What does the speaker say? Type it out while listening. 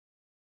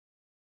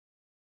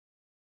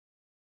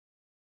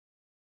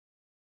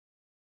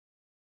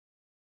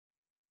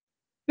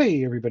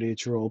Hey everybody,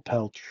 it's your old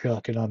pal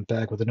Chuck, and I'm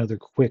back with another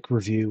quick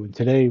review. And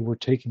today we're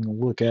taking a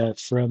look at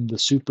from the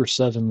Super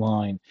 7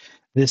 line.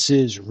 This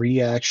is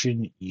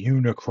ReAction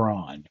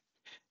Unicron.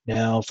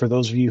 Now, for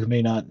those of you who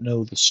may not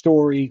know the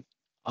story,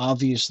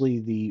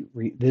 obviously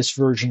this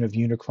version of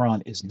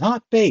Unicron is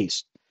not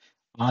based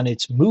on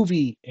its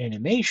movie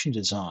animation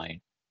design,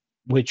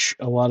 which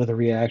a lot of the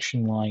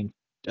ReAction line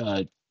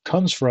uh,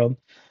 comes from,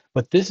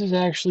 but this is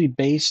actually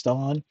based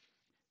on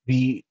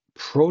the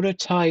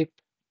prototype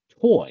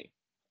toy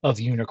of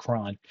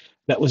Unicron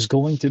that was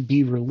going to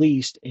be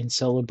released in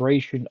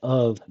celebration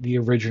of the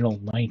original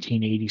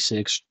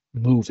 1986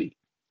 movie.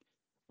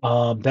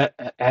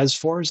 As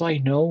far as I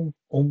know,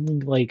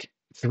 only like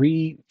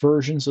three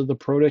versions of the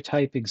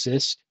prototype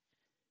exist.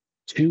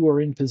 Two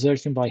are in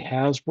possession by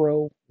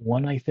Hasbro.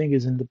 One, I think,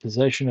 is in the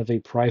possession of a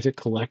private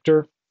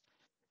collector.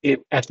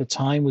 It at the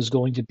time was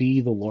going to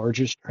be the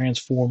largest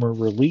Transformer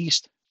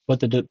released, but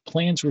the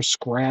plans were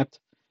scrapped.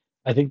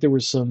 I think there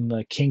was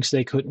some kinks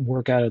they couldn't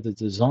work out of the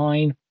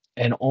design,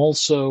 and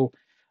also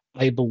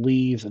I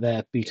believe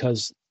that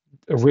because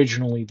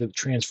originally the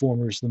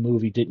Transformers the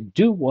movie didn't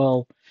do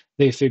well,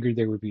 they figured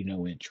there would be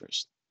no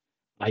interest.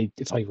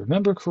 If I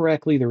remember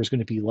correctly, there was going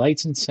to be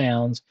lights and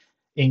sounds,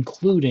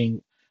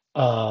 including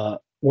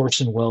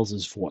Orson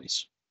Welles'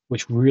 voice,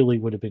 which really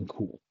would have been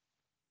cool.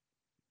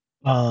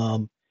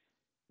 Um,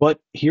 but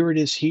here it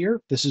is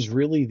here. This is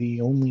really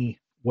the only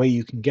way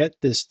you can get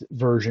this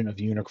version of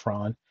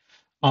Unicron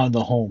on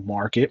the home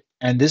market.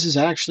 And this is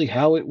actually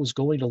how it was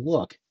going to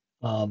look.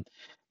 Um,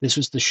 this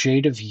was the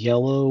shade of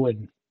yellow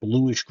and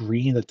bluish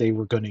green that they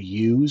were going to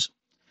use.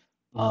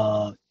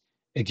 Uh,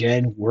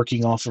 Again,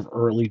 working off of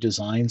early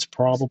designs,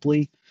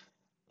 probably.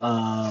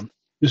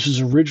 This was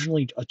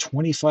originally a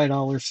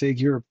 $25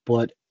 figure,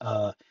 but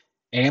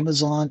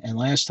Amazon, and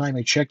last time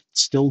I checked,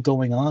 it's still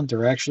going on.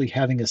 They're actually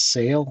having a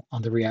sale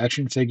on the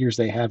reaction figures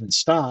they have in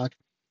stock.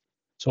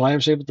 So I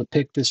was able to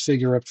pick this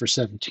figure up for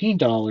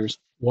 $17,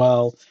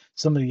 while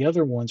some of the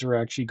other ones are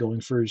actually going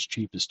for as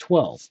cheap as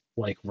 12,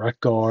 like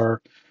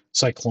Wreck-Gar,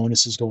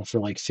 Cyclonus is going for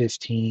like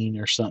 15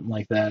 or something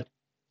like that.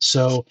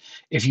 So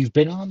if you've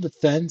been on the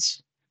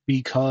fence,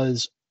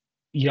 because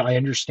I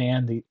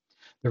understand the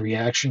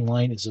reaction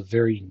line is a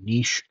very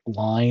niche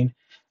line.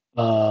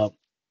 Uh,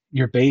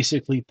 you're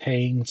basically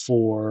paying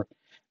for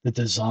the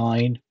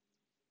design,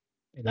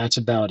 and that's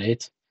about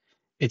it.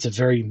 It's a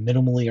very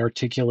minimally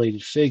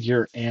articulated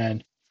figure,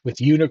 and with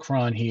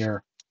Unicron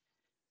here,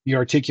 the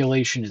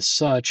articulation is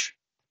such,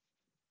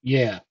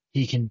 yeah,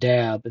 he can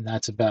dab, and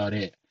that's about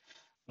it.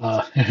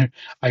 Uh,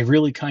 I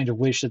really kind of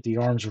wish that the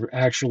arms were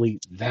actually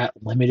that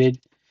limited,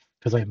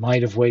 because I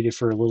might have waited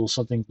for a little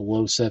something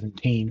below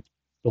 17.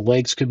 The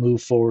legs can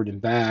move forward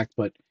and back,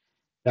 but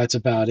that's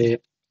about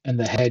it, and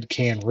the head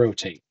can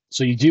rotate.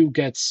 So you do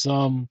get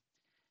some,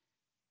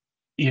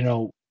 you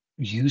know,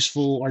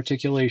 useful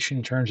articulation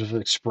in terms of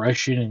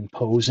expression and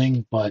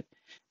posing, but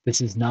this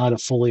is not a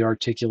fully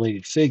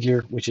articulated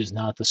figure, which is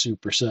not the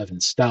Super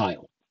 7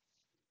 style.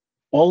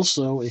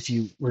 Also, if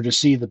you were to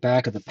see the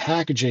back of the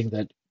packaging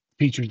that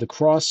featured the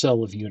cross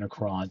cell of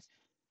Unicron,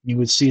 you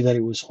would see that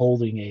it was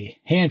holding a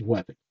hand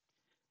weapon.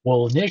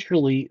 Well,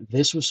 initially,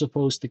 this was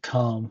supposed to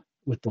come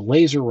with the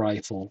laser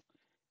rifle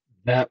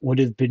that would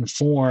have been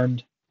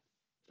formed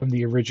from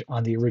the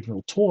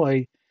original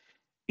toy.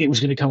 It was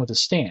going to come with a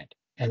stand,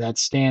 and that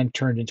stand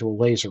turned into a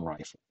laser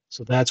rifle.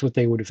 So that's what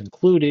they would have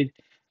included.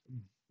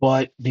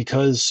 But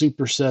because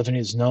Super 7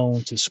 is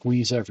known to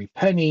squeeze every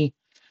penny,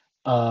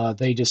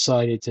 they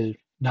decided to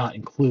not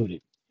include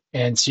it.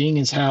 And seeing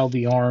as how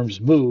the arms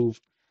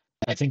move,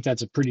 I think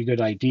that's a pretty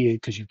good idea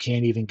because you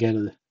can't even get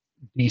a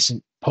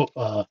decent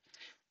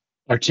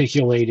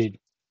articulated,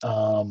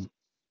 um,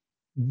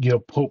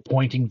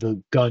 pointing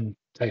the gun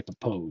type of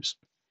pose.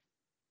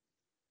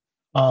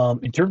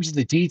 In terms of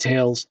the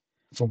details,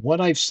 from what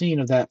I've seen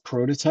of that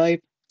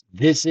prototype,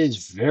 this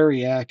is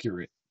very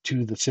accurate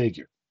to the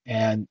figure.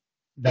 And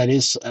that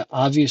is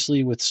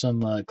obviously with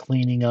some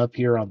cleaning up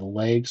here on the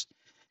legs.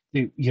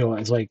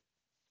 It's like,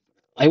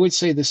 I would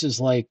say this is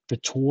like the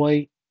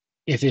toy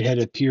if it had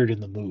appeared in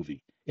the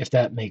movie, if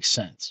that makes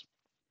sense.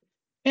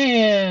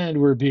 And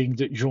we're being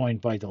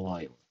joined by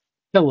Delilah.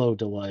 Hello,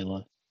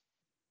 Delilah.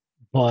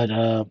 But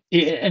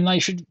and I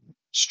should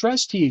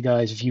stress to you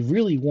guys, if you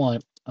really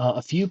want,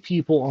 a few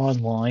people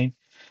online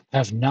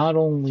have not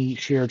only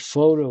shared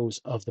photos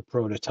of the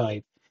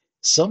prototype,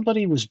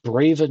 somebody was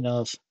brave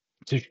enough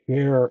to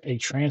share a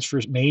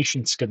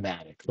transformation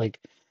schematic. Like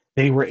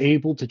they were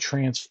able to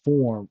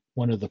transform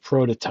one of the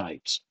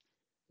prototypes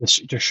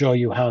to show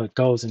you how it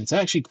goes, and it's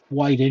actually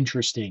quite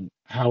interesting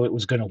how it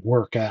was going to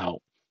work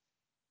out.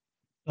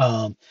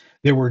 Um,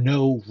 there were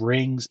no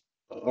rings,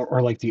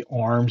 or like the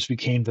arms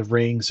became the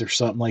rings or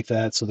something like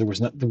that. So there was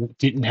not,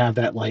 didn't have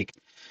that like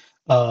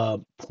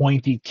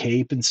pointy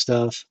cape and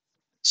stuff.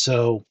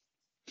 So,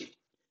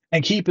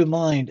 and keep in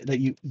mind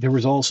that there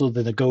was also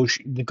the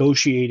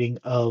negotiating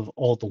of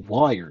all the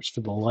wires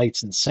for the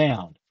lights and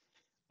sound.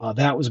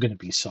 That was going to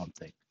be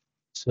something.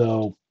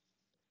 So,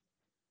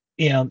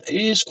 it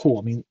is cool.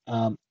 I mean,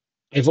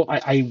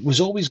 I was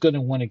always going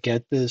to want to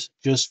get this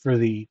just for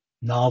the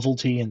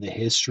novelty and the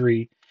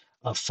history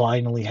of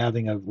finally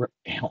having a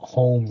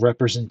home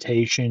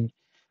representation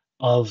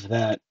of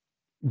that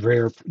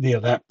rare,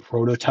 that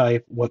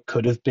prototype, what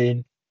could have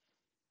been.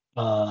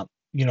 Uh,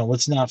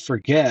 let's not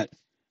forget,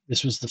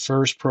 this was the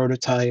first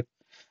prototype.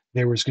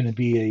 There was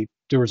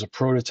a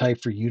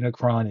prototype for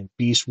Unicron in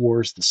Beast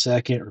Wars the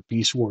Second or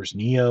Beast Wars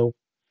Neo.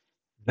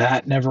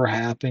 That never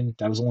happened.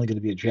 That was only going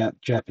to be a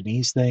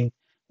Japanese thing. It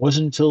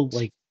wasn't until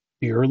like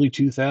the early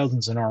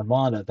 2000s in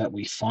Armada that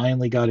we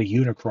finally got a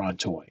Unicron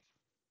toy.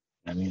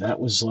 I mean, that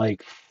was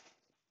like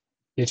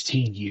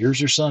 15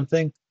 years or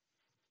something.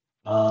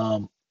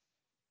 Um,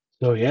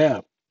 so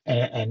yeah,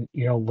 and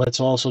let's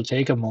also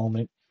take a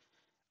moment.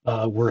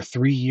 We're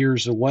 3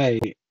 years away,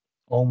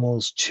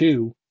 almost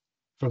two,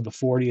 from the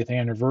 40th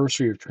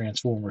anniversary of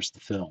Transformers the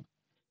film,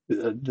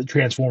 the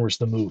Transformers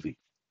the movie.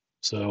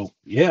 So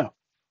yeah,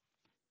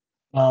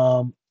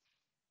 um,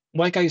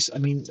 I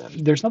mean,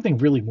 there's nothing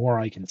really more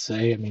I can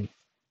say. I mean,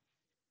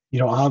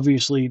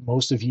 obviously,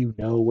 most of you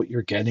know what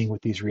you're getting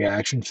with these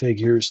reaction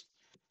figures.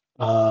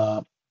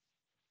 Uh,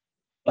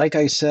 like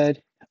I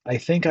said, I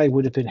think I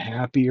would have been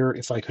happier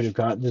if I could have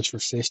gotten this for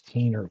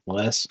 15 or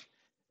less,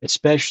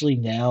 especially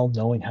now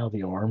knowing how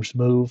the arms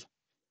move.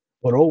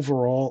 But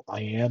overall,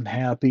 I am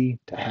happy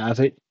to have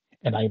it,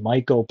 and I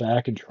might go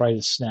back and try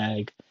to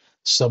snag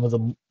some of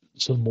the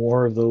some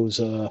more of those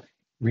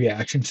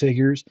reaction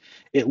figures.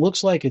 It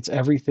looks like it's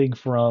everything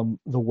from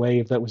the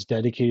wave that was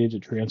dedicated to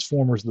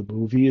Transformers the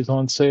movie is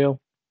on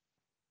sale.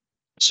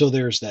 So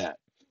there's that.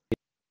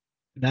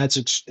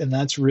 And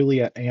that's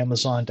really at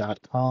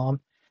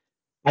Amazon.com.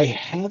 I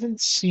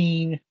haven't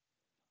seen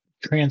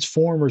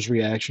Transformers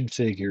reaction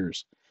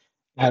figures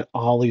at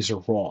Ollie's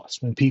or Ross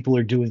when people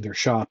are doing their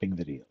shopping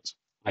videos.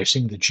 I've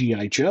seen the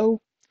G.I. Joe.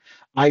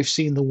 I've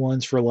seen the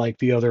ones for like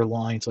the other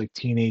lines like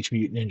Teenage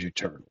Mutant Ninja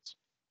Turtles.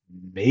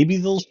 Maybe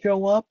they'll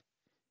show up,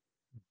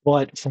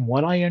 but from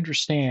what I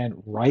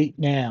understand right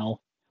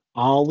now,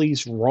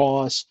 Ollie's,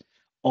 Ross,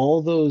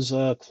 all those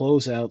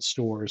closeout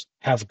stores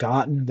have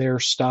gotten their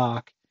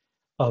stock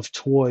of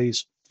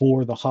toys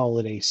for the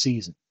holiday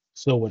season.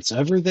 So what's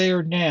ever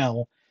there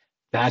now,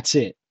 that's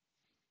it.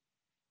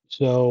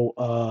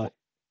 So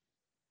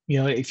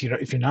if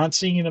you're not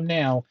seeing them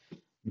now,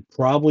 you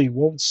probably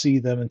won't see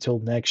them until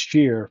next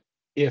year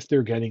if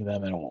they're getting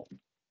them at all.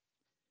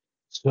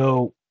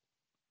 So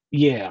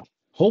yeah,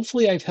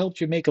 hopefully I've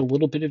helped you make a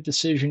little bit of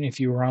decision if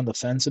you were on the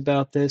fence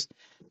about this.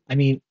 I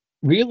mean,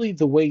 really,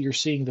 the way you're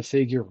seeing the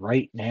figure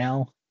right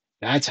now,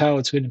 that's how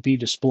it's going to be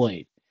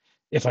displayed.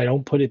 If I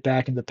don't put it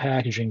back in the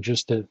packaging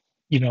just to,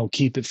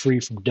 keep it free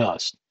from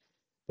dust.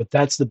 But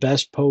that's the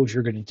best pose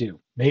you're going to do.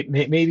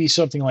 Maybe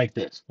something like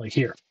this, like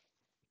here.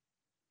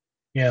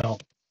 You know,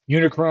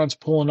 Unicron's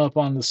pulling up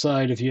on the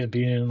side of you and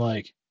being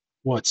like,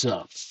 "What's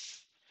up?"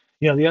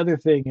 The other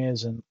thing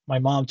is, and my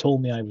mom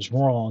told me I was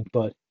wrong,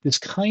 but this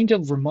kind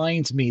of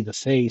reminds me the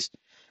face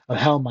of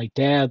how my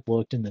dad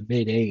looked in the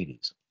mid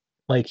 '80s.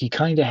 Like he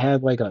kind of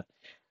had like a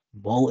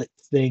mullet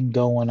thing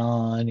going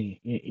on.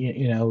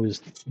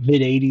 His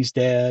mid '80s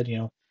dad.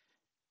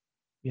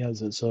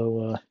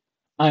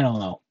 I don't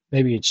know.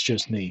 Maybe it's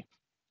just me,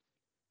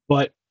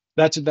 but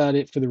that's about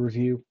it for the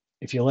review.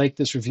 If you like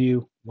this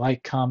review,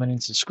 like, comment,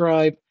 and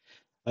subscribe.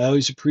 I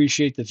always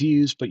appreciate the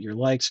views, but your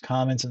likes,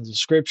 comments, and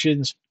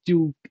subscriptions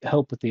do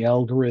help with the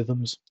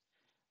algorithms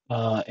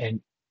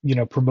and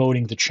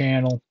promoting the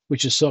channel,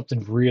 which is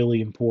something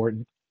really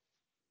important.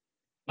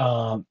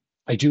 I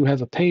do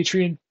have a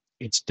Patreon.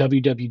 It's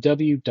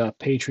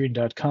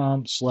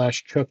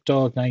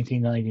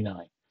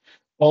www.patreon.com/chuckdog1999.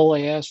 All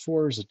I ask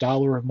for is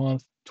 $1 a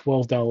month,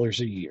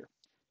 $12 a year.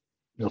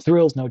 No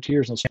thrills, no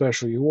tears, no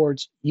special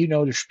rewards. You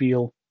know the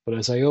spiel. But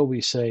as I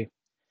always say,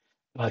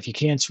 if you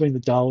can't swing the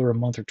dollar a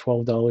month or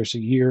 $12 a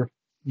year,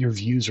 your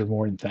views are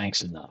more than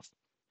thanks enough.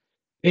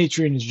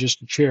 Patreon is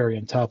just a cherry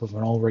on top of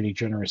an already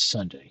generous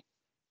Sunday.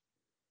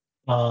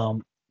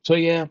 So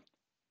yeah,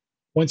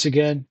 once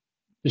again,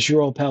 this is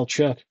your old pal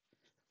Chuck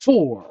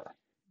for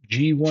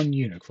G1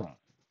 Unicron.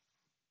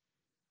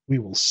 We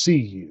will see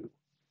you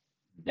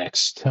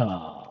next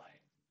time.